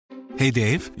Hey,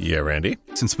 Dave. Yeah, Randy?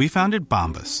 Since we founded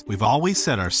Bombas, we've always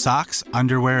said our socks,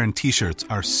 underwear, and T-shirts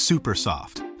are super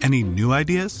soft. Any new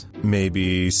ideas?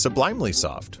 Maybe sublimely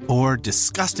soft. Or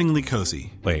disgustingly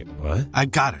cozy. Wait, what? I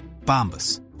got it.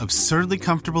 Bombas. Absurdly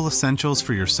comfortable essentials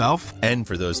for yourself And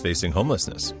for those facing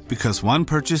homelessness. because one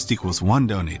purchased equals one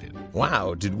donated.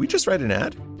 Wow, did we just write an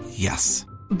ad? Yes.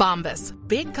 Bombas.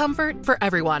 Big comfort for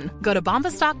everyone. Go to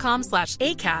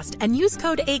bombas.com/ACAST and use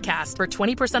code ACAST for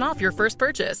 20% off your first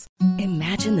purchase.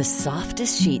 Imagine the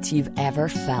softest sheets you've ever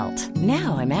felt.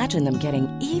 Now imagine them getting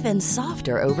even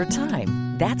softer over time.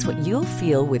 That's what you'll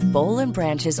feel with Boll &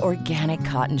 Branch's organic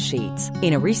cotton sheets.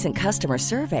 In a recent customer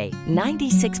survey,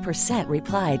 96%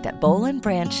 replied that Boll &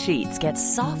 Branch sheets get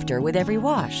softer with every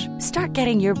wash. Start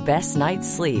getting your best night's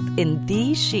sleep in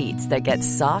these sheets that get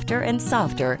softer and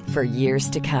softer for years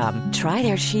to come. Try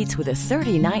their sheets with a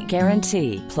 30-night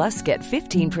guarantee. Plus, get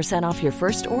 15% off your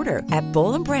first order at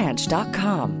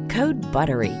bollandbranch.com. Code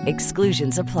BUTTERY.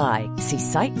 Exclusions apply. See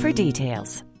site for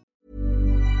details.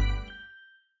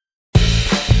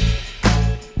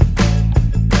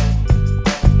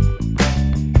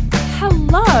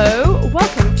 Hello,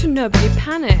 welcome to Nobody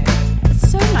Panic.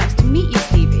 It's so nice to meet you,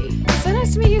 Stevie. So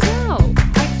nice to meet you as well.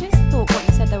 I just thought what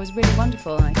you said there was really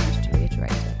wonderful and I wanted to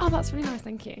reiterate it. Oh, that's really nice,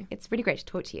 thank you. It's really great to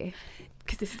talk to you.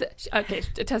 Because this is okay.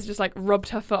 Tessa just like rubbed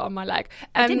her foot on my leg.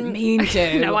 I didn't mean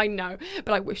to. No, I know,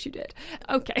 but I wish you did.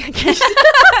 Okay.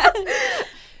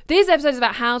 This episode is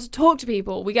about how to talk to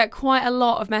people. We get quite a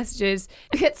lot of messages.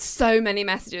 We get so many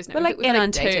messages. No, We're like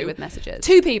inundated two. with messages.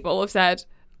 Two people have said,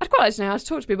 I'd quite like to know how to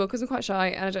talk to people because I'm quite shy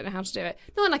and I don't know how to do it.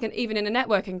 Not like even in a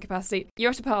networking capacity.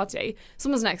 You're at a party,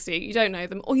 someone's next to you, you don't know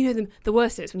them, or you know them. The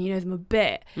worst is when you know them a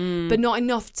bit, but not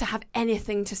enough to have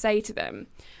anything to say to them.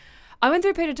 I went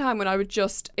through a period of time when I would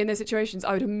just, in those situations,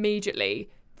 I would immediately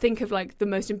think of like the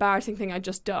most embarrassing thing I'd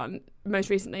just done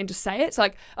most recently and just say it. It's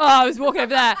like, oh, I was walking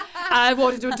over there and I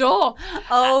walked into a door.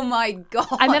 Oh my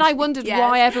God. And then I wondered Yes.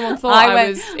 why everyone thought I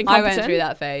was incompetent. I went through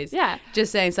that phase. Yeah.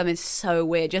 Just saying something so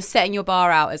weird. Just setting your bar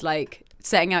out as like,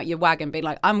 setting out your wagon, being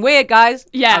like, I'm weird, guys.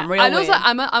 Yeah, I'm real and weird. also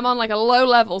I'm on like a low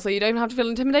level, so you don't have to feel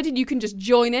intimidated. You can just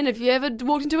join in. If you ever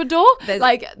walked into a door,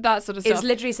 like that sort of stuff. It's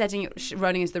literally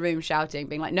running into the room, shouting,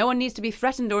 being like, no one needs to be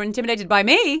threatened or intimidated by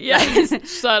me. Yes,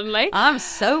 certainly. I'm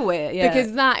so weird, yeah.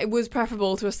 Because that was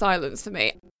preferable to a silence for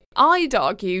me. I'd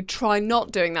argue try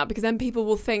not doing that because then people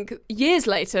will think years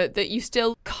later that you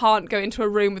still can't go into a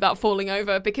room without falling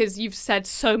over because you've said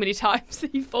so many times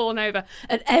that you've fallen over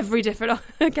at every different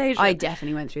occasion. I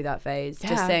definitely went through that phase.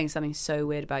 Yeah. Just saying something so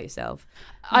weird about yourself.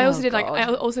 I also God.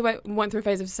 I also went through a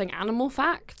phase of saying animal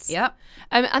facts. Yep.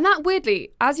 And that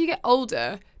weirdly, as you get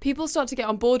older, people start to get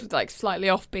on board with like slightly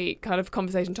offbeat kind of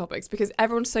conversation topics because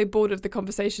everyone's so bored of the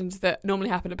conversations that normally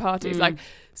happen at parties. Like,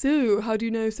 so how do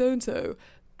you know so-and-so?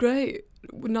 Great,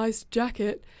 nice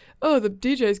jacket. Oh, the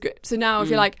DJ's great. So now if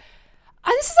you're like,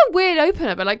 this is a weird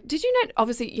opener, but like, did you know,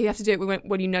 obviously you have to do it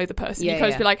when you know the person. Yeah, you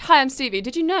can't just be like, hi, I'm Stevie.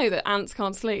 Did you know that ants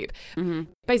can't sleep?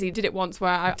 Basically did it once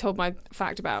where I told my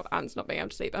fact about ants not being able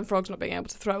to sleep and frogs not being able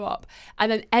to throw up.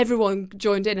 And then everyone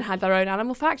joined in and had their own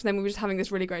animal fact. And then we were just having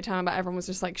this really great time about everyone was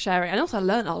just like sharing. And also I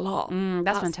learned a lot.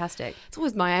 That's fantastic. It's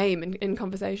always my aim in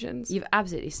conversations. You've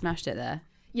absolutely smashed it there.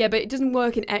 Yeah, but it doesn't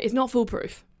work it's not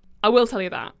foolproof. I will tell you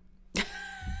that.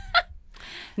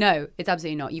 No, it's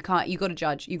absolutely not. You can't. You got to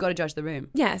judge. You got to judge the room.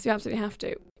 Yes, you absolutely have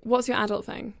to. What's your adult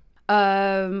thing?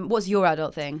 What's your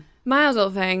adult thing? My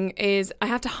adult thing is I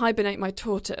have to hibernate my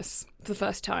tortoise for the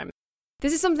first time.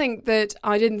 This is something that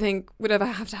I didn't think would ever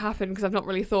have to happen because I've not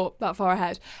really thought that far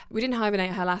ahead. We didn't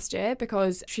hibernate her last year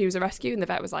because she was a rescue and the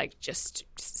vet was like, just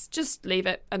leave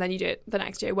it and then you do it the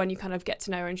next year when you kind of get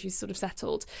to know her and she's sort of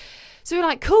settled. So we're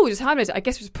like, cool, just hibernate it. I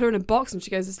guess we just put her in a box and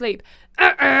she goes to sleep.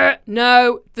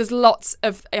 No, there's lots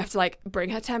of, you have to like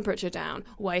bring her temperature down,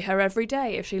 weigh her every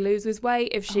day if she loses weight,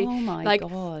 if she... Oh my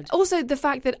God. Also the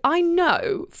fact that I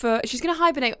know she's going to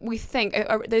hibernate, we think,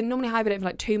 they normally hibernate for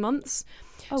like 2 months.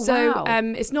 Oh, So wow.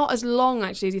 it's not as long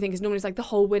actually as you think. It's normally like the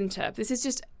whole winter. This is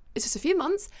just a few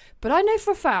months, but I know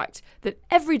for a fact that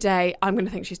every day I'm going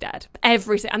to think she's dead. And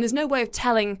there's no way of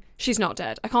telling she's not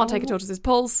dead. I can't take a tortoise's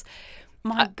pulse.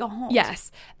 My God. Yes.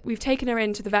 We've taken her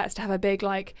into the vets to have a big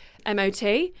like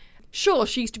MOT. Sure,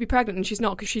 she used to be pregnant and she's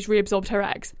not because she's reabsorbed her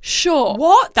eggs. Sure.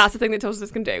 What? That's the thing that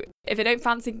tortoises can do. If they don't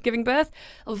fancy giving birth,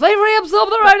 they reabsorb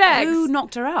their own eggs. Who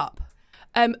knocked her up?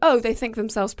 They think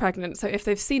themselves pregnant. So if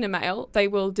they've seen a male, they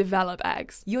will develop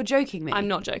eggs. You're joking me. I'm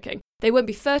not joking. They won't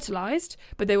be fertilised,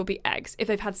 but they will be eggs. If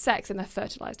they've had sex, then they're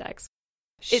fertilised eggs.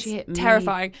 It's Shit me.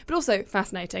 terrifying, but also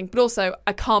fascinating. But also,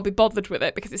 I can't be bothered with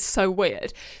it because it's so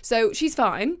weird. So she's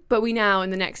fine, but we now in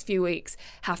the next few weeks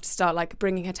have to start like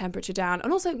bringing her temperature down.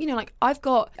 And also, you know, like I've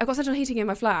got central heating in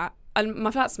my flat. And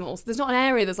my flat's small, so there's not an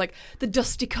area that's like the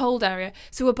dusty cold area.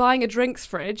 So we're buying a drinks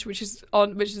fridge, which is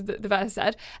the vet has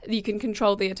said you can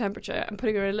control the temperature, and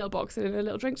putting her in a little box and in a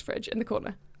little drinks fridge in the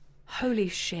corner. Holy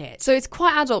shit. So it's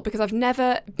quite adult because I've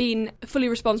never been fully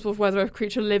responsible for whether a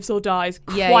creature lives or dies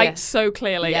so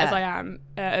clearly as I am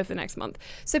over the next month.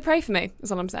 So pray for me,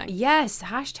 is all I'm saying. Yes,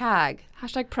 hashtag.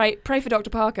 Hashtag pray for Dr.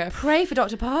 Parker. Pray for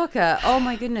Dr. Parker. Oh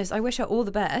my goodness, I wish her all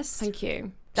the best. Thank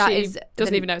you. She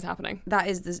doesn't even know it's happening. That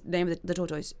is the name of the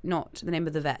tortoise, not the name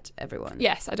of the vet, everyone.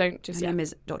 Yes, I don't just Her yet. name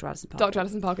is Dr. Alison Parker. Dr.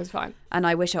 Alison Parker's fine. And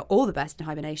I wish her all the best in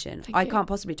hibernation. Thank I you. can't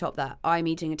possibly top that. I'm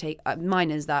eating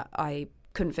mine is that I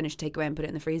couldn't finish takeaway and put it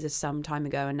in the freezer some time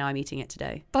ago, and now I'm eating it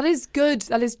today. That is good.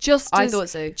 That is I thought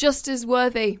so. just as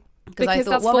worthy. Because I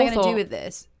thought, that's what am I going to do forethought. with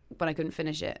this? But I couldn't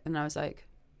finish it. And I was like,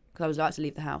 because I was about to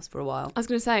leave the house for a while. I was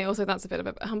going to say, also, that's a bit of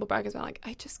a humble brag as well. Like,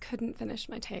 I just couldn't finish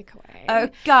my takeaway. Oh,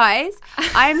 guys,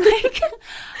 I'm like,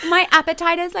 my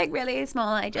appetite is like really small.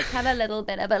 I just have a little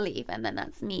bit of a leaf and then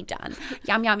that's me done.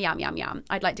 Yum, yum, yum, yum, yum.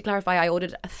 I'd like to clarify I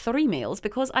ordered 3 meals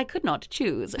because I could not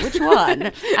choose which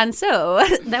one. And so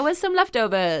there was some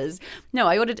leftovers. No,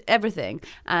 I ordered everything.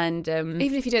 And Even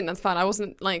if you didn't, that's fine. I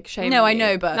wasn't, like, shaming No, I you.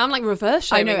 know, but- Now I'm, like, reverse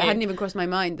shaming I know, it you. hadn't even crossed my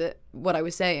mind that what I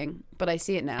was saying, but I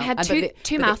see it now. I had And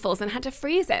two mouthfuls and had to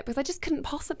freeze it because I just couldn't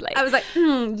possibly. I was like,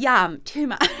 yum, too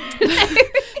much.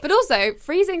 But also,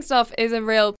 freezing stuff is a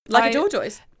real... Like a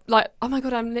tortoise. Like, oh my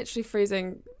God, I'm literally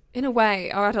freezing. In a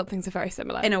way, our adult things are very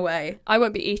similar. In a way. I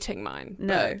won't be eating mine.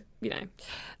 No. But, you know,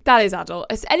 that is adult.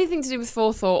 It's anything to do with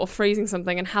forethought or freezing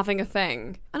something and having a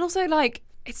thing. And also, like,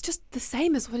 it's just the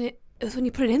same as when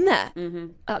you put it in there. Mm-hmm.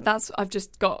 I've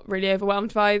just got really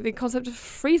overwhelmed by the concept of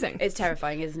freezing. It's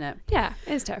terrifying, isn't it? Yeah,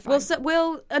 it is terrifying.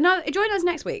 Join us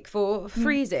next week for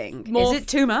freezing. More Is it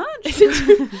too much?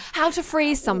 How to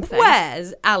freeze something.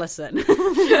 Where's Alison?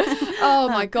 Oh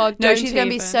my God, No, don't she's going to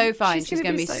be even. so fine. She's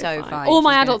going to be so fine. All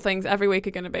my She's adult things every week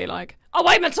are going to be like, oh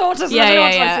wait, my tortoise. Yeah.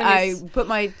 I I put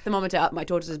my thermometer up my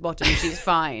tortoise's bottom and she's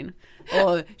fine.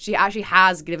 Or she actually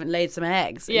has laid some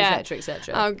eggs, etc.,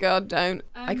 etc. Oh God, don't.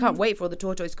 I can't wait for all the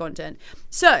tortoise content.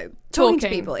 So, talking to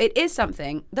people, it is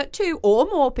something that 2 or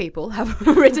more people have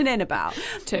written in about.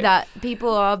 2. That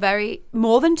people are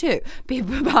more than 2.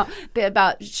 People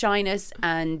about shyness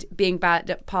and being bad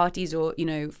at parties, or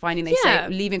finding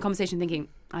leaving a conversation thinking,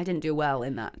 I didn't do well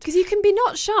in that. Because you can be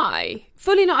not shy,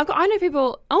 fully not. I know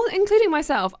people, including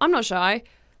myself. I'm not shy,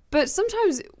 but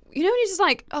sometimes. When you're just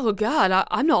like, oh God,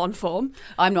 I'm not on form.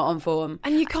 I'm not on form.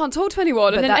 And you can't talk to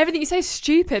anyone. But And then everything you say is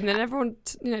stupid. And then everyone,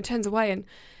 turns away. And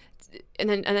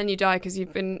then you die because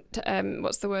you've been,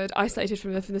 isolated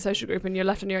from the social group. And you're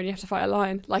left on your own. You have to fight a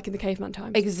lion, like in the caveman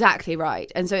times. Exactly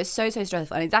right. And so it's so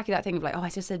stressful. And exactly that thing of like, oh, I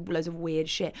just said loads of weird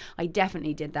shit. I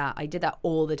definitely did that. I did that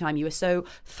all the time. You were so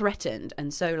threatened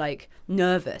and so like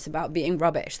nervous about being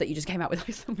rubbish that you just came out with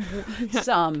like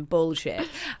some bullshit.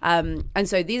 And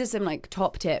so these are some like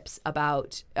top tips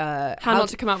about how not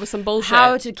to come out with some bullshit.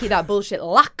 How to keep that bullshit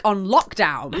on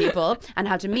lockdown, people, and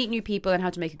how to meet new people and how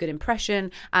to make a good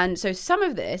impression. And so some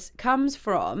of this comes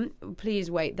from, please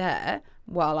wait there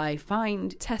while I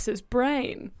find Tessa's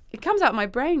brain. It comes out of my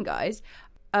brain, guys.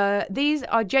 These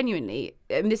are genuinely,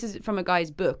 and this is from a guy's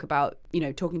book about,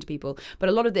 talking to people, but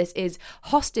a lot of this is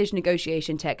hostage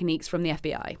negotiation techniques from the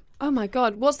FBI. Oh my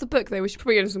God, what's the book though? We should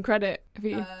probably give him some credit if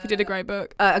he did a great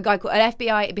book. A guy called, an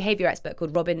FBI behavior expert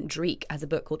called Robin Dreeke has a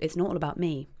book called It's Not All About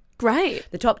Me. Great.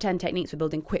 The top 10 techniques for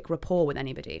building quick rapport with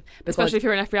anybody. Especially if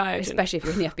you're an FBI agent. Especially if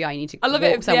you're in the FBI, you need to I love it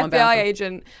walk if the someone FBI down.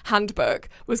 agent handbook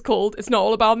was called It's Not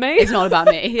All About Me. It's not about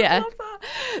me, yeah.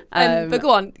 I love that. But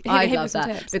go on, I hit love with some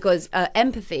that tips. because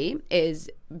empathy is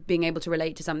being able to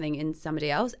relate to something in somebody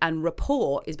else, and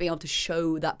rapport is being able to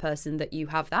show that person that you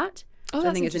have that. Oh, I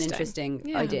that's think it's an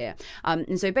interesting idea.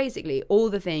 And so basically,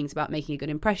 all the things about making a good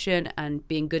impression and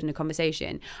being good in a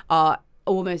conversation are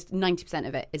almost 90%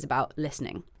 of it is about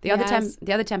listening. The other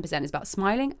 10% is about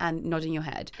smiling and nodding your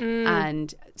head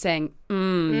and saying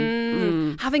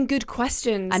having good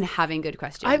questions. and having good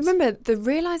questions. I remember the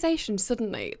realization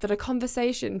suddenly that a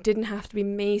conversation didn't have to be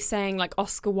me saying like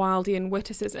Oscar Wildean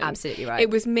witticisms. Absolutely right.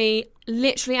 It was me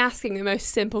literally asking the most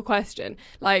simple question.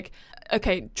 Like,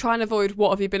 okay, try and avoid what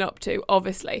have you been up to,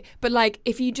 obviously. But like,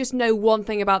 if you just know one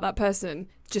thing about that person,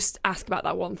 just ask about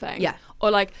that one thing. Yeah. Or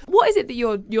like, what is it that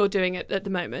you're doing at the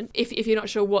moment? If you're not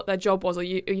sure what their job was, or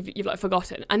you've like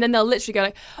forgotten, and then they'll literally go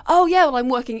like, oh yeah, well I'm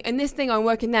working in this thing, I'm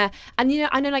working there, and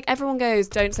I know like everyone goes,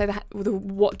 don't say the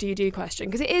what do you do question,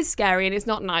 because it is scary and it's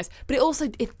not nice, but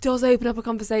it does open up a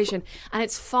conversation, and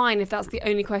it's fine if that's the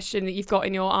only question that you've got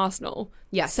in your arsenal.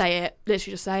 Yes. Say it.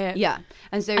 Literally just say it. Yeah.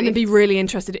 And so then be really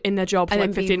interested in their job for and like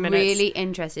then 15 minutes. Really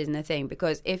interested in the thing,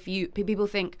 because if people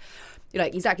think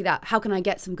like exactly that, how can I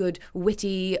get some good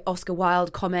witty Oscar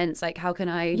Wilde comments, like how can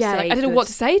I say like, I don't know what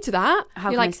to say to that. How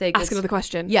You're can I like, say ask another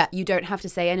question. Yeah, you don't have to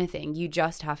say anything, you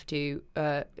just have to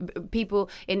people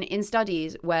in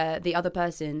studies where the other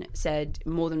person said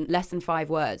less than 5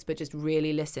 words but just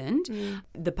really listened,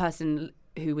 the person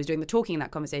who was doing the talking in that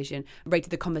conversation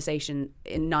rated the conversation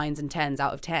in 9s and 10s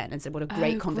out of 10 and said, what a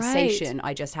great conversation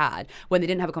I just had. When they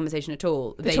didn't have a conversation at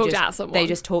all, they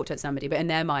just talked at somebody, but in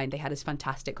their mind they had this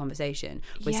fantastic conversation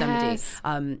with somebody.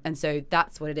 And so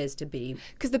that's what it is to be.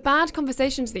 Because the bad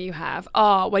conversations that you have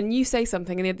are when you say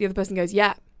something and the other person goes,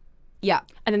 yeah,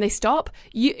 and then they stop.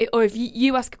 Or if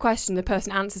you ask a question, the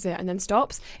person answers it and then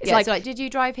stops. It's like, did you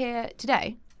drive here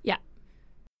today? Yeah.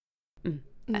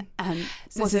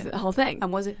 So Was this it is the whole thing?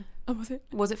 And was it? Oh, was it?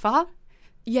 Was it far?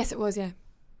 Yes, it was. Yeah.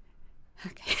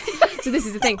 Okay. So this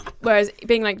is the thing. Whereas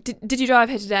being like, did you drive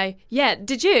here today? Yeah.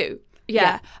 Did you?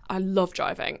 Yeah. I love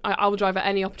driving. I will drive at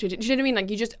any opportunity. Do you know what I mean? Like,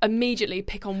 you just immediately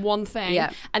pick on one thing.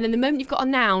 Yeah. And then the moment you've got a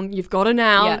noun, you've got a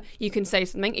noun. Yeah. You can say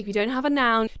something. If you don't have a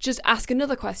noun, just ask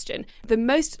another question. The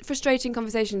most frustrating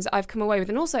conversations I've come away with,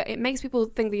 and also it makes people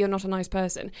think that you're not a nice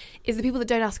person, is the people that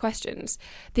don't ask questions.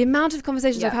 The amount of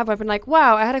conversations I've had where I've been like,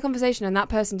 wow, I had a conversation and that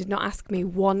person did not ask me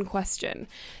one question.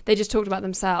 They just talked about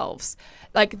themselves.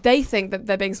 Like, they think that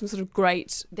they're being some sort of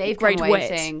great come away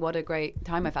saying, what a great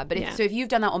time I've had. But if you've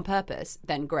done that on purpose,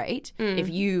 then great. If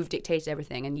you've dictated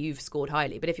everything and you've scored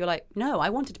highly. But if you're like, no, I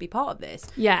wanted to be part of this.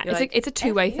 Yeah, it's a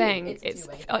two-way thing. It's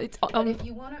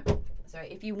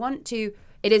if you want to,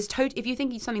 it is if you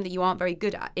think it's something that you aren't very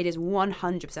good at, it is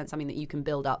 100% something that you can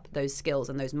build up those skills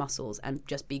and those muscles and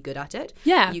just be good at it.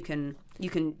 Yeah. You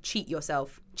can cheat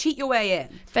yourself, cheat your way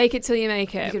in. Fake it till you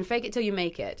make it. You can fake it till you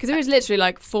make it. Because there is literally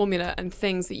like formula and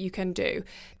things that you can do.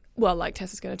 Well, like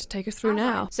Tessa's going to take us through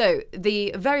now. So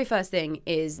the very first thing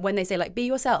is when they say like, be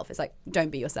yourself, it's like, don't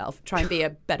be yourself. Try and be a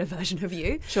better version of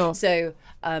you. Sure. So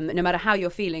no matter how you're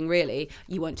feeling, really,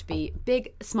 you want to be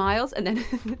big smiles. And then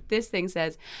this thing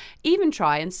says, even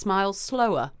try and smile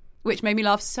slower, which made me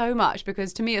laugh so much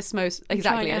because to me a slow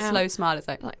smile is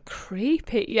like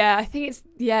creepy. Yeah, I think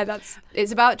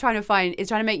it's about trying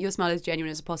to make your smile as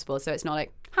genuine as possible. So it's not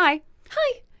like, hi.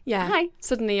 Yeah. Hi.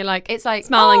 Suddenly you're like, it's like,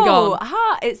 smile and gone.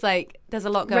 It's like, there's a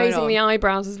lot going on. Raising the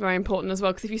eyebrows is very important as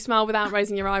well, because if you smile without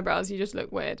raising your eyebrows, you just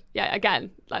look weird. Yeah,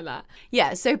 again, like that.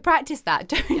 Yeah, so practice that.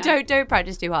 Don't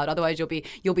practice too hard. Otherwise you'll be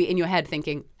in your head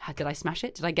thinking, did I smash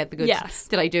it? Did I get the good? Yes.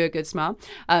 Did I do a good smile?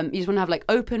 You just want to have like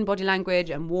open body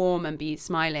language and warm and be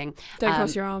smiling. Don't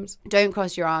cross your arms. Don't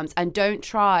cross your arms, and don't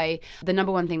try. The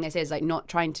number one thing they say is like not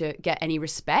trying to get any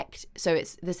respect. So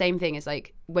it's the same thing as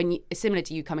like it's similar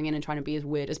to you coming in and trying to be as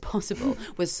weird as possible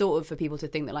was sort of for people to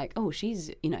think that like, oh, she's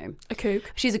a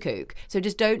kook. She's a kook. So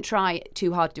just don't try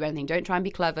too hard to do anything. Don't try and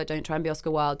be clever. Don't try and be Oscar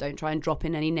Wilde. Don't try and drop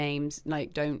in any names.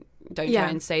 Like don't try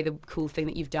and say the cool thing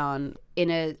that you've done.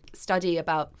 In a study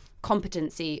about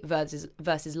competency versus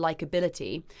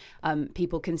likability,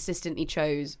 people consistently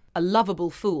chose a lovable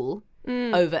fool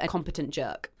over a competent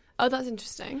jerk. Oh, that's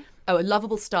interesting. Oh, a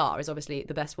lovable star is obviously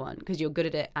the best one because you're good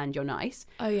at it and you're nice.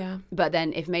 Oh, yeah. But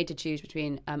then if made to choose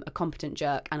between a competent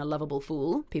jerk and a lovable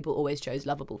fool, people always chose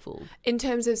lovable fool. In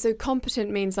terms of, so competent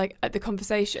means like at the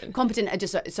conversation? Competent,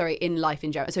 in life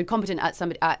in general. So competent at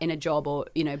somebody in a job or,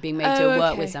 being made to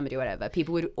work with somebody or whatever.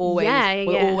 People would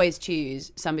always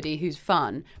choose somebody who's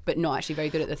fun but not actually very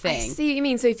good at the thing. I see what you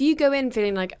mean. So if you go in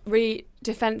feeling like really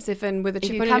defensive and with a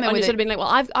chip on your should have been like,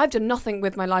 well, I've done nothing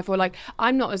with my life, or like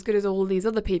I'm not as good as all these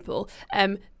other people.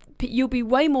 You'll be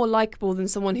way more likable than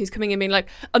someone who's coming in being like,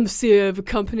 I'm the CEO of a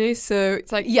company, so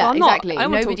it's like, yeah, well, exactly. I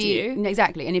don't want to talk to you.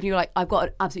 Exactly. And if you're like, I've got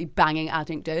an absolutely banging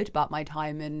anecdote about my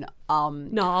time in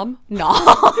Nam.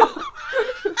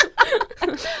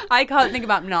 I can't think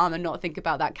about Nam and not think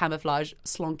about that camouflage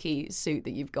slonky suit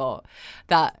that you've got.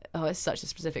 It's such a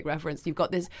specific reference. You've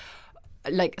got this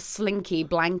like slinky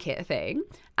blanket thing,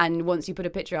 and once you put a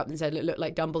picture up and said it looked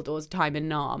like Dumbledore's time in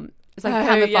Nam, it's like a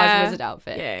camouflage wizard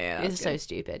outfit. Yeah, it's so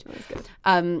stupid. That's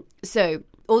good. So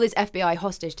all these FBI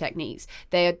hostage techniques,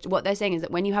 what they're saying is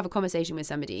that when you have a conversation with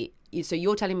somebody, so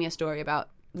you're telling me a story about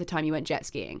the time you went jet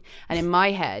skiing, and in my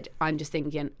head I'm just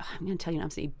thinking, I'm going to tell you an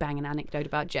absolutely banging anecdote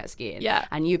about jet skiing, yeah,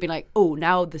 and you'd be like, oh,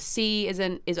 now the sea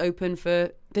is open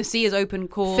for The sea is open,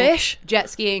 cool. Fish. Jet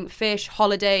skiing, fish,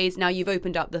 holidays. Now you've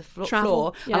opened up the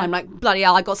floor. Yeah. And I'm like, bloody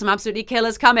hell, I got some absolutely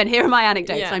killers coming. Here are my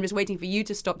anecdotes. Yeah. And I'm just waiting for you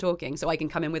to stop talking so I can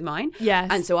come in with mine. Yes.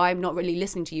 And so I'm not really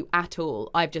listening to you at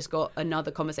all. I've just got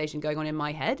another conversation going on in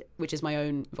my head, which is my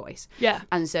own voice. Yeah.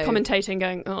 And so commentating,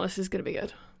 going, oh, this is going to be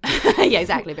good. yeah,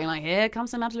 exactly. Being like, here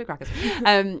comes some absolute crackers.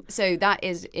 So that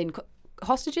is in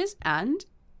hostages and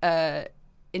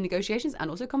in negotiations and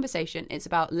also conversation. It's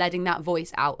about letting that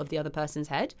voice out of the other person's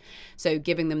head. So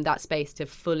giving them that space to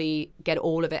fully get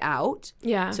all of it out.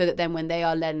 Yeah. So that then when they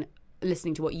are then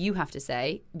listening to what you have to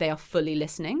say, they are fully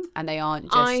listening and they aren't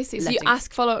just I see. So you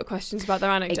ask follow-up questions about their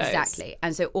anecdotes. Exactly.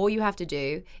 And so all you have to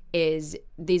do is,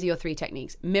 these are your 3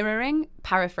 techniques: mirroring,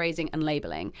 paraphrasing, and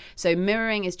labeling. So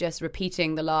mirroring is just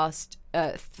repeating the last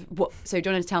so do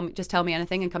you want to tell me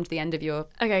anything and come to the end of your...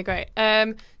 Okay, great.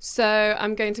 So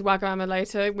I'm going to Wagamama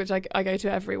later, which I go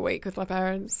to every week with my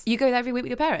parents. You go there every week with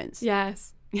your parents?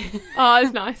 Yes. Oh,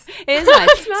 it's nice. It is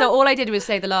nice. So all I did was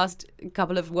say the last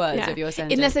couple of words of your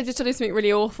sentence. Unless they've just told you something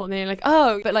really awful and then you're like,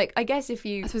 oh. But like, I guess if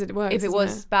I suppose it works, if it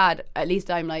was bad, at least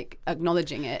I'm like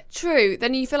acknowledging it. True.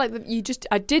 Then you feel like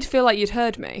I did feel like you'd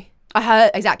heard me. I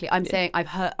heard, exactly. I'm saying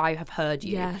I have heard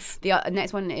you. Yes. The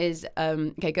next one is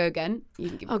okay. Go again.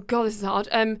 You can Oh god, this is hard.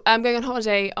 I'm going on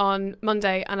holiday on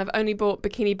Monday, and I've only bought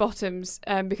bikini bottoms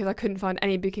because I couldn't find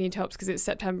any bikini tops because it's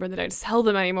September and they don't sell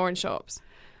them anymore in shops.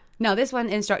 Now, this one,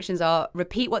 instructions are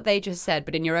repeat what they just said,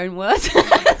 but in your own words. So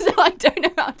I don't know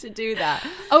how to do that.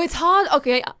 Oh, it's hard.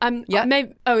 Okay. Yeah.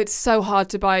 It's so hard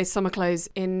to buy summer clothes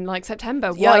in like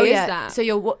September. Yeah, Why is that?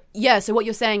 So what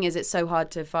you're saying is it's so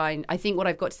hard to find. I think what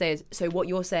I've got to say is, so what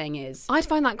you're saying is, I'd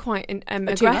find that quite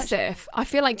aggressive. I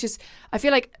feel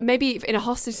like maybe in a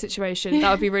hostage situation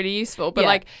that would be really useful. But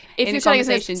like if In you're a telling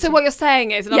conversation us, so what you're saying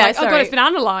is, and I'm like, oh god, it's been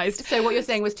analysed. So what you're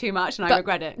saying was too much, and I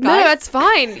regret it. No, Guys? it's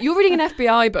fine. You're reading an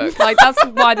FBI book. Like that's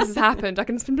why this has happened. I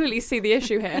can completely see the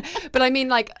issue here. But I mean,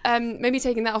 like, maybe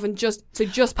taking that off and just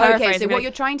paraphrasing. Okay, so what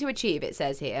you're trying to achieve, it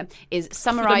says here, is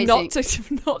summarising.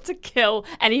 Not to kill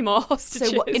any more hostages.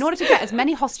 So in order to get as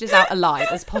many hostages out alive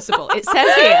as possible, it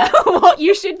says here what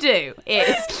you should do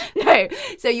is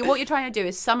what you're trying to do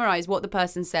is summarise what the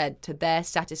person said to their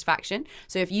satisfaction.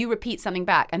 So if you repeat something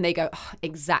back and they go, oh,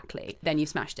 exactly, then you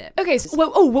smashed it. Okay,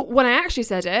 so when I actually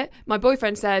said it, my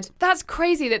boyfriend said, that's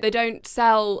crazy that they don't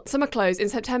sell summer clothes in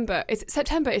September.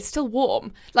 It's still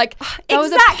warm. Like,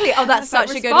 exactly. That's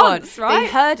such a good one. Right? They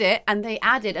heard it and they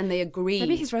added and they agreed.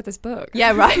 Maybe he's read this book.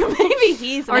 Yeah, right. Maybe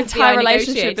he's our entire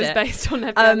relationship is based on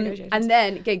FBI negotiations. And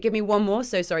then, okay, give me one more.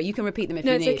 So sorry, you can repeat them if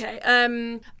you need. No, it's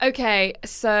okay. Okay,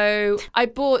 so I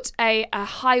bought a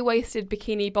high-waisted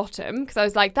bikini bottom because I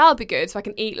was like, that'll be good so I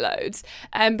can eat loads.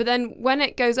 But then when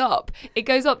it goes up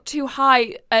too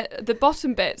high at the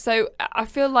bottom bit. So I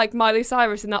feel like Miley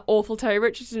Cyrus in that awful Terry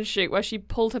Richardson shoot where she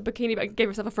pulled her bikini back and gave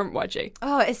herself a front wedgie.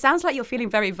 Oh, it sounds like you're feeling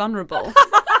very vulnerable.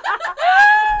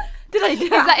 Did I do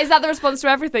Is that the response to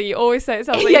everything? You always say it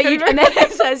sounds like and then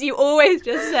it says you always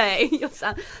just say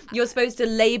you're supposed to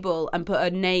label and put a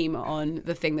name on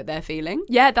the thing that they're feeling.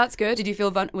 Yeah, that's good. Did you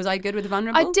feel was I good with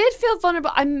vulnerable? I did feel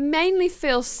vulnerable. I mainly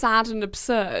feel sad and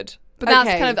absurd. But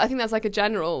that's I think that's like a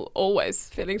general always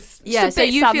feeling. Yeah, so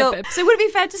you feel. So would it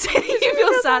be fair to say that you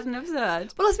feel sad and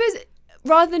absurd? Well, I suppose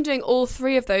rather than doing all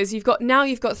 3 of those, you've got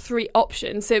 3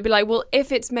 options. So it'd be like, well,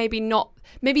 if it's maybe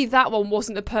that one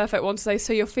wasn't the perfect one to say,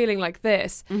 so you're feeling like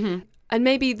this. Mm-hmm. And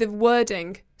maybe the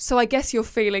wording, so I guess you're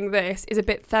feeling this, is a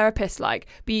bit therapist-like,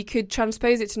 but you could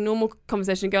transpose it to normal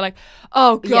conversation and go like,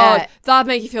 oh, God, that'd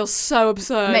make you feel so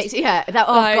absurd. Makes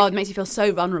you feel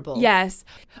so vulnerable. Yes.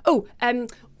 Oh,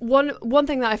 one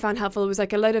thing that I found helpful was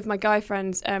like a load of my guy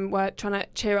friends were trying to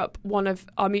cheer up one of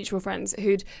our mutual friends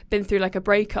who'd been through like a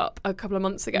breakup a couple of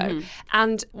months ago. Mm-hmm.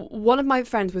 And one of my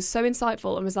friends was so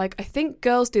insightful and was like, I think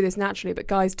girls do this naturally, but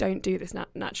guys don't do this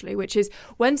naturally, which is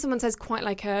when someone says quite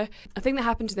like a thing that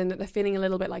happened to them that they're feeling a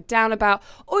little bit like down about,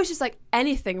 or it's just like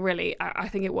anything really, I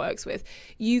think it works with,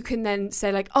 you can then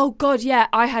say like, oh God, yeah,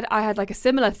 I had like a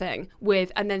similar thing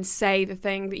with, and then say the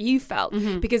thing that you felt,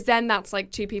 because then that's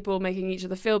like 2 people making each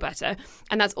other feel better,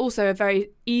 and that's also a very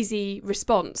easy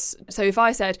response. So if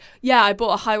I said, yeah, I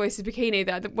bought a high-waisted bikini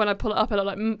that when I pull it up and I'm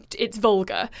like, it's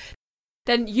vulgar,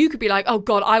 then you could be like, oh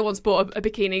God, I once bought a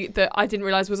bikini that I didn't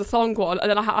realise was a thong one, and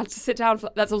then I had to sit down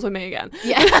that's also me again.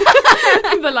 Yeah.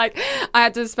 But like, I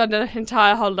had to spend an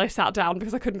entire holiday sat down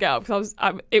because I couldn't get up because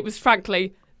it was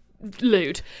frankly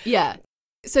lewd. Yeah.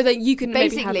 So that you can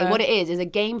basically what it is a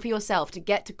game for yourself to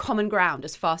get to common ground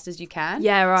as fast as you can.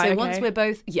 Yeah, right. So once we're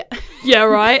both yeah,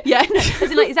 right. Yeah, no,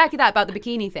 like exactly that about the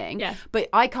bikini thing. Yeah. But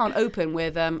I can't open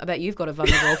with I bet you've got a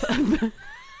vulnerable.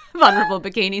 vulnerable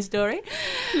bikini story.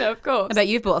 No, of course. I bet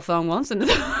you've bought a thong once and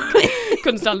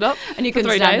couldn't stand up. And you for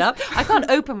couldn't 3 stand days. up. I can't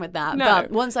open with that. No.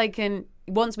 But once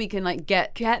we can like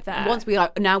get there. Once we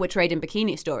like, now we're trading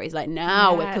bikini stories. Like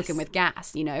now we're Yes. cooking with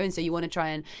gas, you know. And so you want to try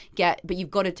and get, but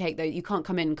you've got to take those. You can't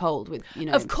come in cold with, you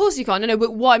know. Of course you can't. No,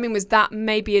 but what I mean was that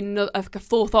maybe a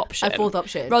fourth option. A fourth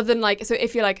option. Rather than like, so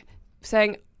if you're like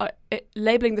saying,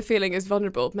 labeling the feeling as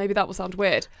vulnerable, maybe that will sound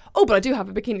weird. Oh, but I do have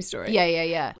a bikini story.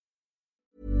 Yeah.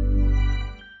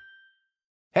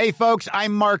 Hey, folks,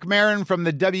 I'm Mark Maron from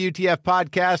the WTF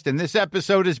Podcast, and this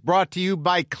episode is brought to you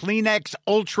by Kleenex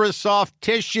Ultra Soft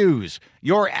Tissues,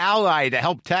 your ally to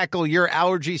help tackle your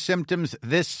allergy symptoms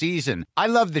this season. I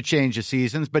love the change of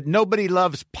seasons, but nobody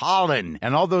loves pollen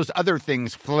and all those other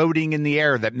things floating in the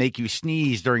air that make you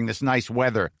sneeze during this nice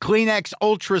weather. Kleenex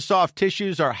Ultra Soft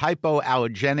Tissues are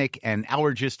hypoallergenic and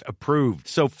allergist approved,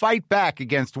 so fight back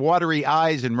against watery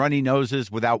eyes and runny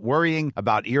noses without worrying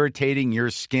about irritating your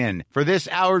skin. For this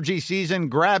allergy season,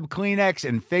 grab Kleenex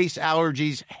and face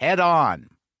allergies head on.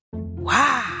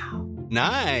 Wow.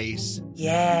 Nice.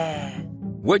 Yeah.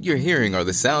 What you're hearing are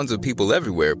the sounds of people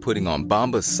everywhere putting on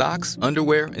Bombas socks,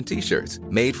 underwear, and T-shirts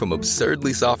made from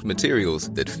absurdly soft materials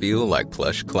that feel like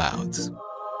plush clouds.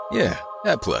 Yeah,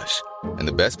 that plush. And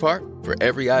the best part? For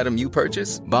every item you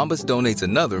purchase, Bombas donates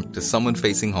another to someone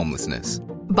facing homelessness.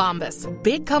 Bombas.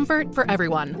 Big comfort for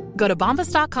everyone. Go to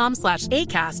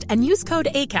bombas.com/ACAST and use code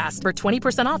ACAST for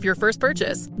 20% off your first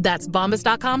purchase. That's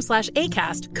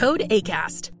bombas.com/ACAST. Code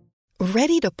ACAST.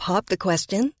 Ready to pop the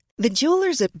question? The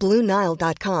jewelers at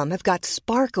BlueNile.com have got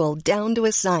sparkle down to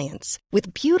a science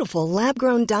with beautiful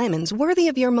lab-grown diamonds worthy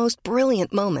of your most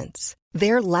brilliant moments.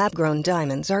 Their lab-grown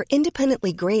diamonds are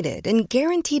independently graded and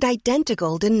guaranteed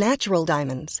identical to natural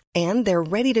diamonds, and they're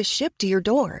ready to ship to your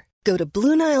door. Go to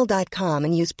BlueNile.com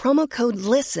and use promo code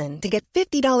LISTEN to get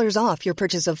 $50 off your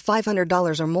purchase of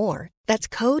 $500 or more. That's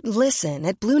code LISTEN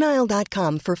at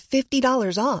BlueNile.com for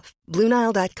 $50 off.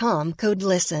 BlueNile.com, code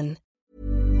LISTEN.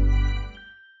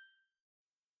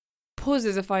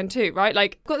 Pauses are fine too, right?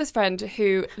 Like, I've got this friend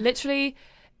who literally,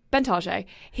 Bentage,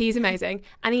 he's amazing,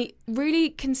 and he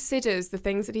really considers the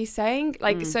things that he's saying.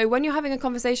 Like, so when you're having a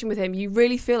conversation with him, you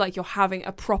really feel like you're having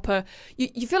a proper,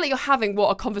 you feel like you're having what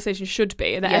a conversation should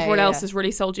be, and that everyone else has really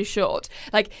sold you short.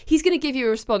 Like, he's going to give you a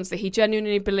response that he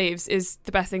genuinely believes is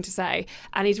the best thing to say,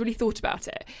 and he's really thought about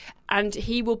it. And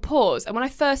he will pause. And when I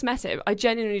first met him, I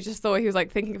genuinely just thought he was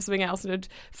like thinking of something else and had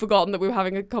forgotten that we were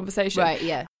having a conversation. Right,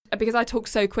 yeah. Because I talk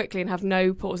so quickly and have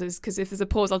no pauses, because if there's a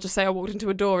pause, I'll just say I walked into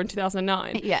a door in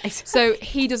 2009. Yeah. So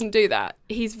he doesn't do that.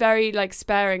 He's very like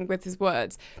sparing with his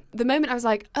words. The moment I was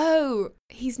like, oh,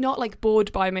 he's not like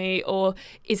bored by me or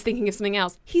is thinking of something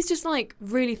else. He's just like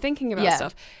really thinking about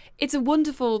stuff. It's a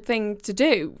wonderful thing to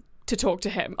do, to talk to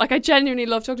him. Like, I genuinely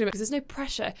love talking to him because there's no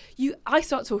pressure. I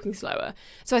start talking slower.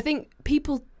 So I think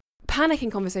people panic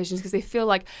in conversations because they feel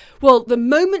like, well, the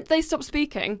moment they stop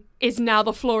speaking is now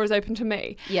the floor is open to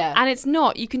me. Yeah. And it's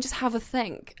not. You can just have a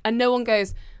think. And no one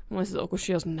goes, well, this is awkward.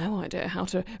 She has no idea how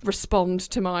to respond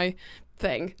to my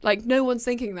thing. Like, no one's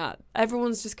thinking that.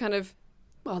 Everyone's just kind of,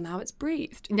 well, now it's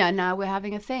breathed. No, now we're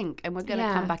having a think, and we're going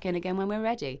to come back in again when we're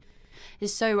ready.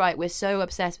 It's so right. We're so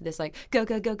obsessed with this, like, go,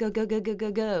 go, go, go, go, go, go,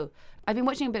 go, go. I've been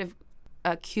watching a bit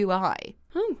of QI.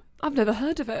 Oh, I've never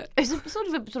heard of it. It's a sort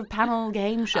of panel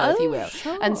game show, if you will.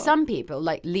 Sure. And some people,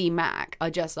 like Lee Mack,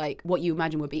 are just like what you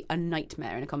imagine would be a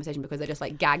nightmare in a conversation because they're just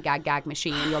like gag, gag, gag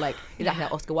machine. And you're like, is that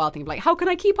that Oscar Wilde thing of like, how can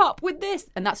I keep up with this?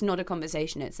 And that's not a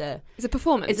conversation. It's a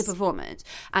performance. It's a performance.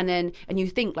 And you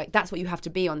think like that's what you have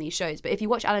to be on these shows. But if you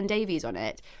watch Alan Davies on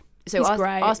it, so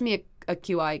ask me a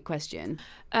QI question.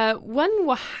 When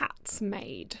were hats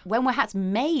made? When were hats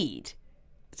made?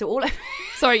 So all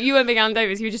Sorry, you weren't being Alan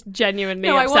Davies. You were just genuinely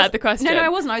upset at the question. No, I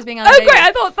wasn't. I was being Alan Davies. Oh, great.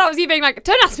 I thought that was you being like,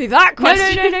 don't ask me that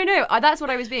question. No. That's what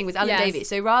I was being, was Alan Davies.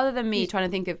 So rather than me trying to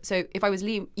think of, so if I was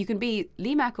Lee, you can be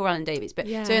Lee Mack or Alan Davies. But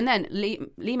so, and then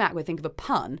Lee Mack would think of a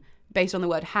pun based on the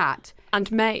word hat.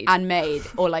 And made.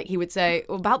 Or like he would say,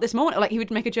 well, about this morning, or like he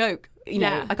would make a joke. You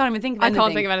know, I can't even think of anything. I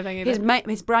can't think of anything either.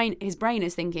 His brain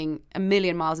is thinking a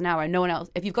million miles an hour, and no one else.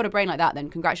 If you've got a brain like that, then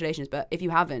congratulations. But if you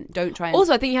haven't, don't try and...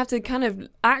 Also, I think you have to kind of,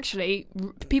 actually,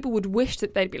 people would wish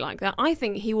that they'd be like that. I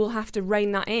think he will have to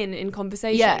rein that in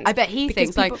conversations. Yeah, I bet he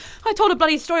thinks like, I told a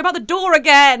bloody story about the door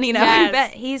again, you know. Yes. I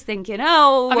bet he's thinking,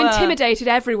 I've intimidated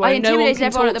everyone. I intimidated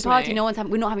everyone at the party. party.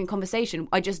 We're not having a conversation.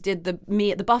 I just did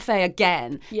me at the buffet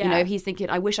again. Yeah. You know, he's thinking,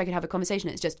 I wish I could have a conversation.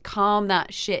 It's just calm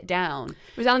that shit down.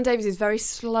 Whereas Alan Davies is very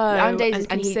slow. Alan Davies,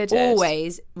 and he considered.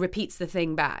 always repeats the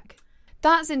thing back.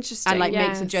 That's interesting. And like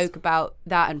makes a joke about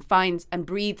that and finds and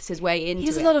breathes his way into it. He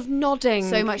has a lot of nodding.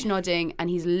 So much nodding, and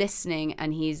he's listening,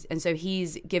 and so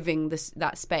he's giving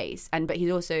that space. But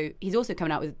he's also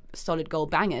coming out with solid gold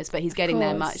bangers, but he's getting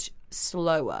there much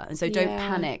slower. And so don't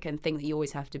panic and think that you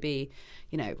always have to be,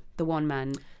 the one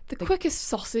man. The quickest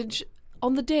sausage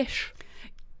on the dish.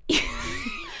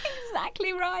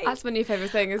 Exactly right. That's my new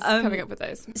favourite thing, is coming up with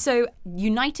those. So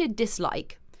united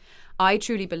dislike, I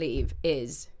truly believe,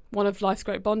 is one of life's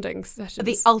great bonding sessions.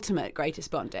 The ultimate greatest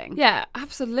bonding. Yeah,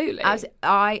 absolutely.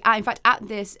 In fact,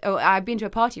 I've been to a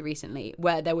party recently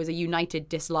where there was a united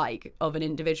dislike of an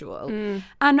individual, and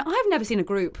I've never seen a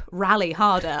group rally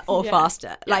harder or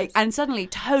faster. And suddenly,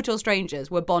 total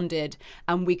strangers were bonded,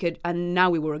 and now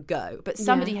we were a go. But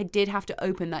somebody did have to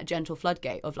open that gentle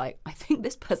floodgate of like, I think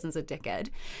this person's a dickhead.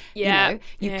 Yeah,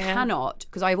 you cannot,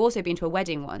 because I've also been to a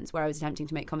wedding once where I was attempting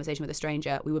to make conversation with a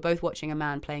stranger. We were both watching a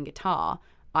man playing guitar.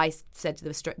 I said to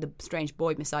the strange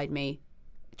boy beside me,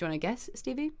 do you want to guess,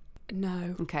 Stevie?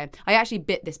 No. Okay. I actually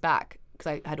bit this back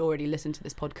because I had already listened to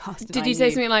this podcast. Did you say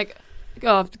something like,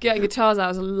 oh, getting guitars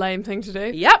out is a lame thing to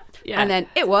do? Yep. Yeah. And then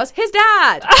it was his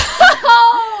dad.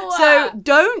 Oh, so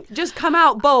don't just come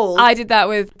out bold. I did that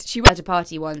with... She was at a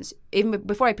party once, even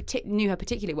before I knew her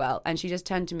particularly well, and she just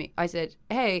turned to me. I said,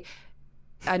 hey...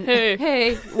 And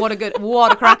hey, what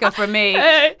a cracker from me.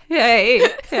 Hey.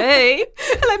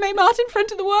 Hello, May Martin,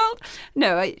 friend of the world.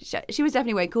 No, she was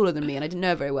definitely way cooler than me, and I didn't know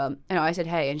her very well. And I said,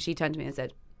 hey, and she turned to me and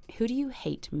said, who do you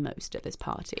hate most at this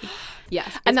party?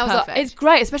 Yes, and that was it's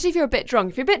great, especially if you're a bit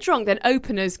drunk. If you're a bit drunk, then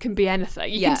openers can be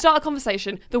anything. You can start a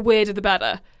conversation. The weirder, the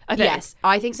better. I think. Yes,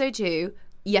 I think so too.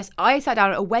 Yes, I sat down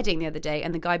at a wedding the other day,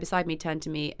 and the guy beside me turned to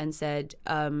me and said,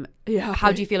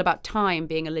 how do you feel about time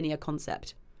being a linear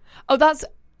concept? Oh,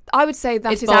 I would say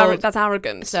that's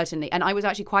arrogance. Certainly. And I was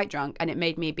actually quite drunk, and it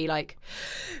made me be like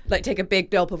take a big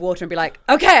gulp of water and be like,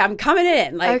 okay, I'm coming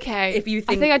in. Like, okay. If you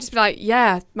think... I think I'd just be like,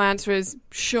 yeah, my answer is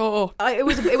sure. It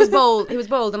was bold. It was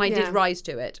bold, and I did rise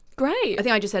to it. Great. I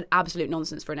think I just said absolute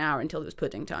nonsense for an hour until it was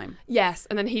pudding time. Yes,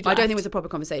 and then he left. I don't think it was a proper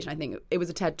conversation. I think it was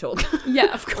a TED Talk.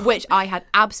 Yeah, of course. Which I had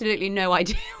absolutely no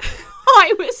idea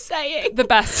I was saying. The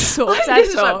best sort of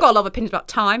TED Talk. I've got a lot of opinions about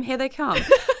time. Here they come.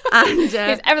 And here's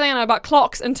everything I know about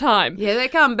clocks and time. Here they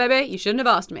come, baby. You shouldn't have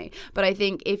asked me. But I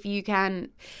think if you can,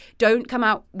 don't come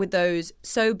out with those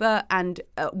sober and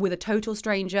with a total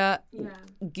stranger. Yeah.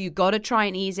 You got to try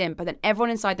and ease in. But then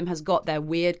everyone inside them has got their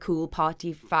weird, cool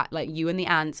party fat, like you and the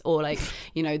ants, or like,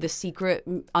 the secret,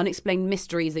 unexplained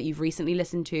mysteries that you've recently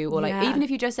listened to, or like even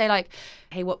if you just say like,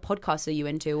 hey, what podcasts are you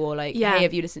into, or like, hey,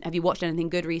 have you watched anything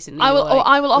good recently? I will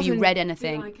often. Have you read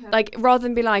anything? Like rather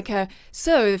than be like,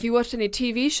 so have you watched any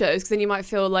TV shows? Because then you might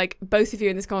feel like both of you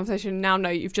in this conversation now know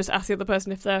you've just asked the other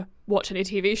person if they're watched any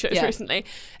TV shows recently.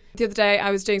 The other day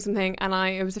I was doing something, and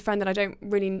it was a friend that I don't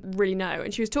really know,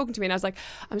 and she was talking to me, and I was like,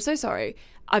 I'm so sorry,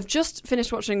 I've just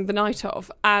finished watching The Night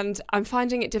Of, and I'm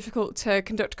finding it difficult to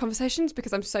conduct conversations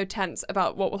because I'm so tense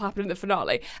about what will happen in the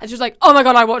finale. And she was like, oh my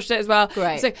god, I watched it as well.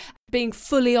 Great. So being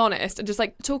fully honest and just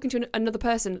like talking to another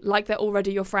person like they're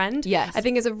already your friend, yes, I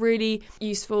think is a really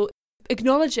useful,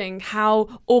 acknowledging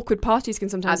how awkward parties can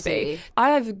sometimes be. I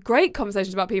have great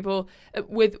conversations about people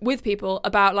with people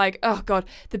about like, oh god,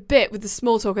 the bit with the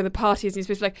small talk and the parties, and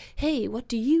you're supposed to be like, hey, what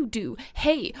do you do?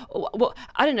 Hey, what,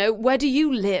 I don't know, where do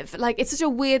you live? Like, it's such a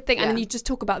weird thing, and then you just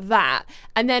talk about that,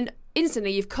 and then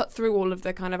instantly you've cut through all of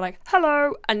the kind of like,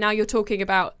 hello, and now you're talking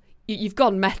about, you've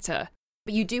gone meta.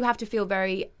 But you do have to feel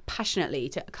very passionately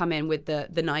to come in with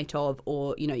the night of,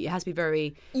 or it has to be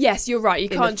very. Yes, you're right. You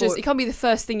can't it can't be the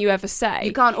first thing you ever say.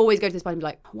 You can't always go to this point and be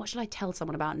like, what should I tell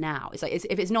someone about now? It's like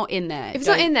if it's not in there. If it's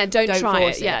not in there, don't try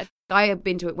it. Yeah. I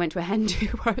went to a hen do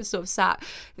where I was sort of sat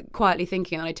quietly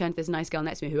thinking, and I turned to this nice girl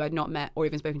next to me who I'd not met or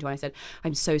even spoken to, and I said,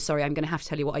 I'm so sorry, I'm going to have to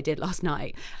tell you what I did last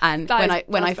night. And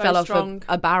when I fell off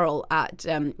a barrel at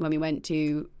when we went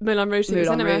to Moulin Rouge,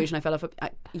 and I fell off.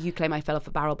 You claim I fell off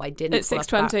a barrel, but I didn't. It's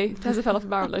 6:20. Tessa fell off a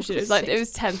barrel. It was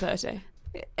 10:30.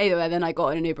 Anyway, then I got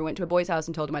in an Uber and went to a boy's house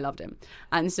and told him I loved him.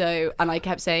 And I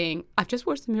kept saying, I've just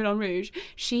watched the Moulin Rouge.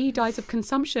 She dies of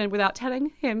consumption without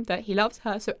telling him that he loves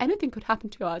her, so anything could happen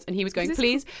to us. And he was going,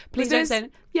 please don't say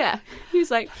it. Yeah. He was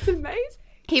like, that's amazing.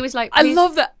 He was like, I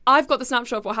love that I've got the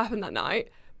snapshot of what happened that night,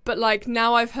 but like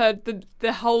now I've heard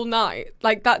the whole night.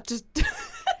 Like that just...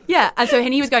 Yeah,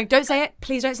 and he was going, don't say it,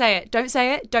 please don't say it, don't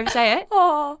say it, don't say it,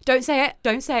 don't say it,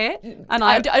 don't say it. And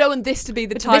I don't want this to be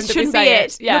the time this that shouldn't we say be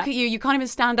it. Yeah. Look at you, you can't even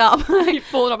stand up. You've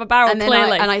fallen off a barrel, and then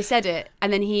clearly. I said it,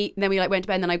 and then we went to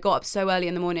bed, and then I got up so early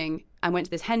in the morning, I went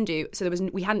to this hen do, so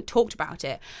we hadn't talked about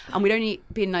it, and we'd only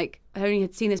been like, I only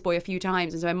had seen this boy a few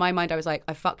times, and so in my mind I was like,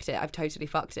 I fucked it, I've totally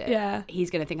fucked it. Yeah.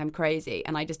 He's gonna think I'm crazy.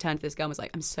 And I just turned to this girl and was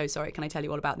like, I'm so sorry, can I tell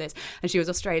you all about this? And she was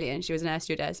Australian, she was an air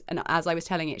stewardess, and as I was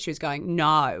telling it, she was going,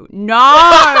 no,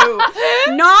 no,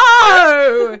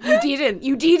 you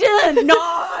didn't, no.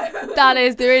 That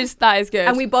is good.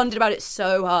 And we bonded about it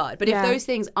so hard. But if those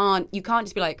things aren't, you can't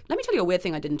just be like, let me tell you a weird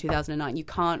thing I did in 2009. You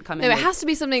can't come in. No, it has to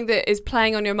be something that is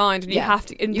playing on your mind, and you have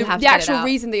to. And you have to the get it actual out.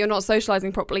 reason that you're not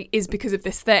socializing properly is because of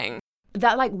this thing.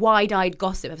 That like wide-eyed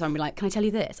gossip. If someone be like, can I tell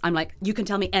you this? I'm like, you can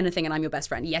tell me anything and I'm your best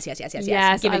friend. Yes. Yes,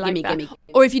 Give I like me, that. give me.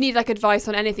 Or if you need like advice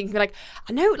on anything, you can be like,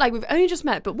 I know, like we've only just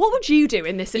met, but what would you do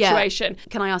in this situation? Yeah.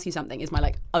 Can I ask you something? Is my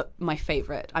like my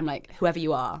favorite. I'm like, whoever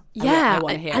you are. Yeah, I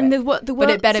want to hear and it. But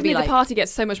it better be like the party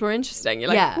gets so much more interesting. You're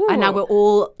like, yeah, ooh. and now we're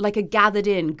all like a gathered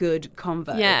in good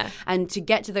convo. Yeah, and to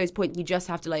get to those points, you just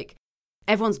have to like,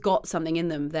 everyone's got something in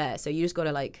them there, so you just got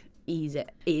to like ease it.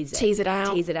 Tease it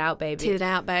out, baby. Tease it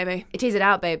out,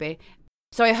 baby.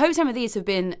 So I hope some of these have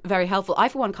been very helpful. I,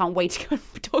 for one, can't wait to go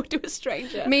and talk to a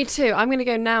stranger. Me too. I'm going to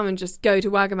go now and just go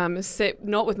to Wagamama's, sit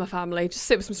not with my family, just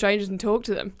sit with some strangers and talk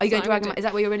to them. Are you going to Wagamama's? Is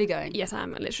that where you're really going? Yes, I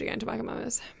am literally going to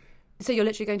Wagamama's. So you're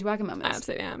literally going to Wagamama's? I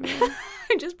absolutely am. Yeah.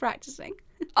 I'm just practicing.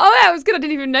 Oh yeah, it was good. I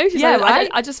didn't even notice. Yeah, right?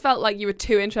 I just felt like you were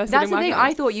too interested That's in the thing.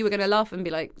 Wagamama's. I thought you were going to laugh and be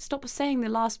like, stop saying the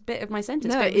last bit of my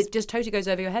sentence. No, but it just totally goes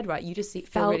over your head, right? You just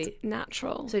felt really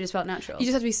natural. So it just felt natural. You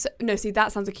just have to be no. See,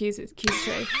 that sounds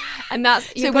accusatory, and that's.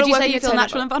 So would you say you feel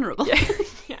natural and vulnerable? Yeah.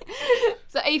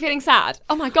 So are you feeling sad?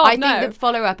 Oh my god, I think the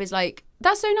follow up is like,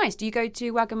 that's so nice. Do you go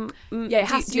to Wagam? Yeah, it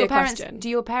has to be a question. Do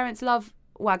your parents love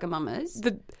Wagamamas?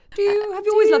 Have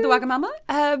you always loved the Wagamama?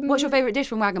 What's your favourite dish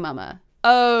from Wagamama?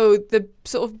 Oh, the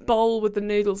sort of bowl with the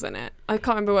noodles in it. I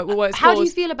can't remember what it's How called. do you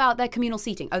feel about their communal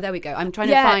seating? Oh, there we go. I'm trying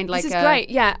to find like. This is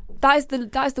great. Yeah, that is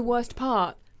the worst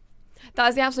part. That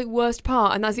is the absolute worst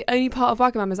part, and that's the only part of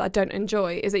Wagamama's I don't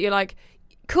enjoy. Is that you're like,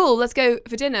 cool, let's go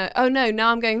for dinner. Oh no,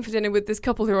 now I'm going for dinner with this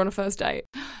couple who are on a first date.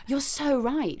 You're so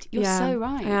right. You're so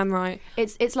right. I am right.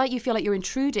 It's like you feel like you're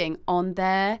intruding on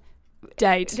their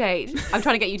date. I'm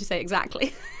trying to get you to say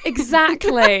exactly.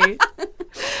 Exactly.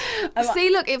 See,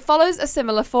 look, it follows a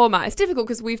similar format. It's difficult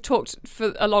because we've talked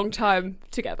for a long time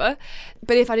together.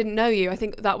 But if I didn't know you, I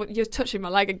think that you're touching my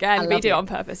leg again. But you do it on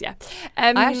purpose, yeah.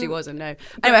 I actually wasn't, no.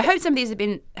 Anyway, I hope some of these have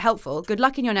been helpful. Good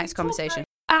luck in your next conversation.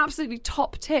 Absolutely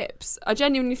top tips. I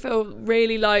genuinely feel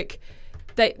really like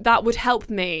that would help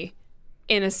me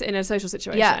in a social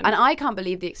situation. Yeah, and I can't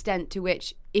believe the extent to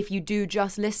which if you do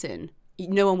just listen,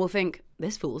 no one will think,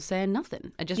 this fool's saying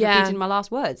nothing. I just repeated my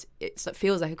last words. It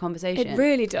feels like a conversation. It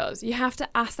really does. You have to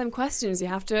ask them questions. You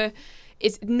have to...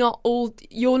 It's not all...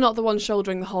 You're not the one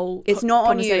shouldering the whole It's not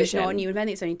on you. conversation. It's not on you. If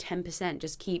anything, it's only 10%.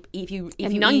 Just keep... If you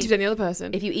 90% the other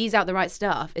person. If you ease out the right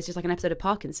stuff, it's just like an episode of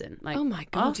Parkinson. Like, oh my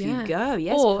God, off you go.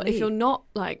 Yes, or please. if you're not,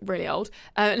 like, really old,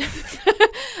 an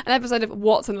episode of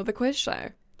What's Another Quiz Show.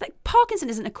 Like, Parkinson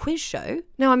isn't a quiz show.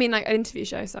 No, I mean, like, an interview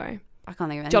show, sorry. I can't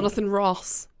think of anything. Jonathan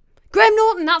Ross. Graham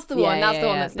Norton, that's the one. That's the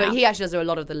one. That's but he actually does do a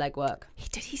lot of the legwork. He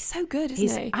did. He's so good, isn't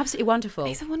He's he? absolutely wonderful.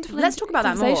 He's a wonderful. Let's talk about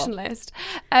that more. Conversationalist.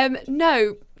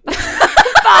 No.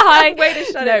 Bye. Way to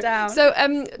shut it down. So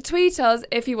tweet us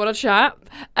if you want to chat.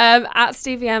 At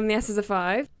Stevie M, the S is a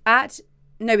 5. At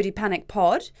Nobody Panic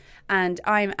Pod, and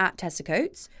I'm at Tessa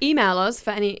Coates. Email us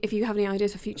for if you have any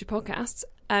ideas for future podcasts.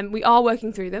 We are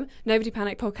working through them.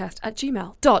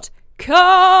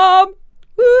 nobodypanicpodcast@gmail.com.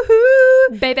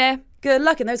 Woohoo, baby. Good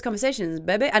luck in those conversations,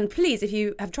 baby. And please, if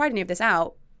you have tried any of this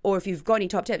out, or if you've got any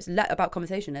top tips about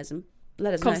conversationalism,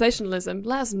 let us know. Conversationalism.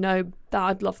 Let us know. That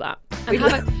I'd love that. And We'd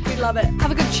love it.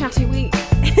 Have a good chatty week.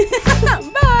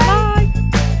 Bye. Bye.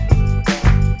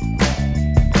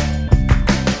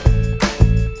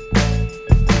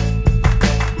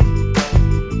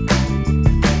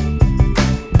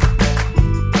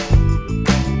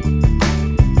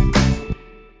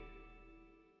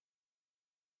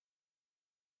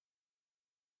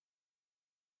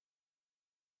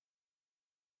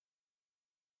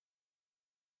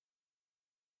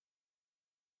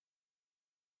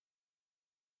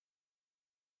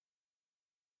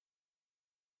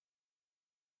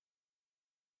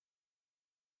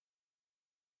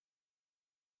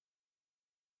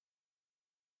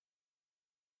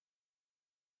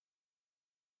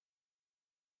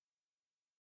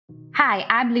 Hi,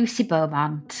 I'm Lucy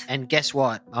Beaumont. And guess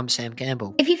what? I'm Sam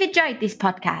Campbell. If you've enjoyed this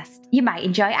podcast, you might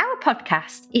enjoy our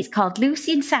podcast. It's called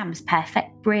Lucy and Sam's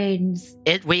Perfect Brains.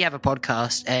 We have a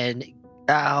podcast, and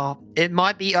it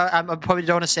might be, I probably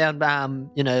don't want to sound,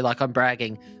 like I'm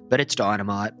bragging, but it's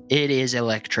dynamite. It is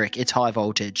electric. It's high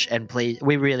voltage. And please,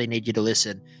 we really need you to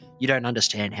listen. You don't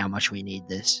understand how much we need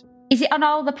this. Is it on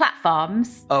all the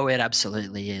platforms? Oh, it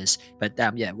absolutely is. But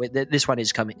yeah, this one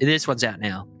is coming. This one's out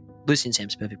now. Lucy and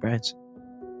Sam's Perfect Brands.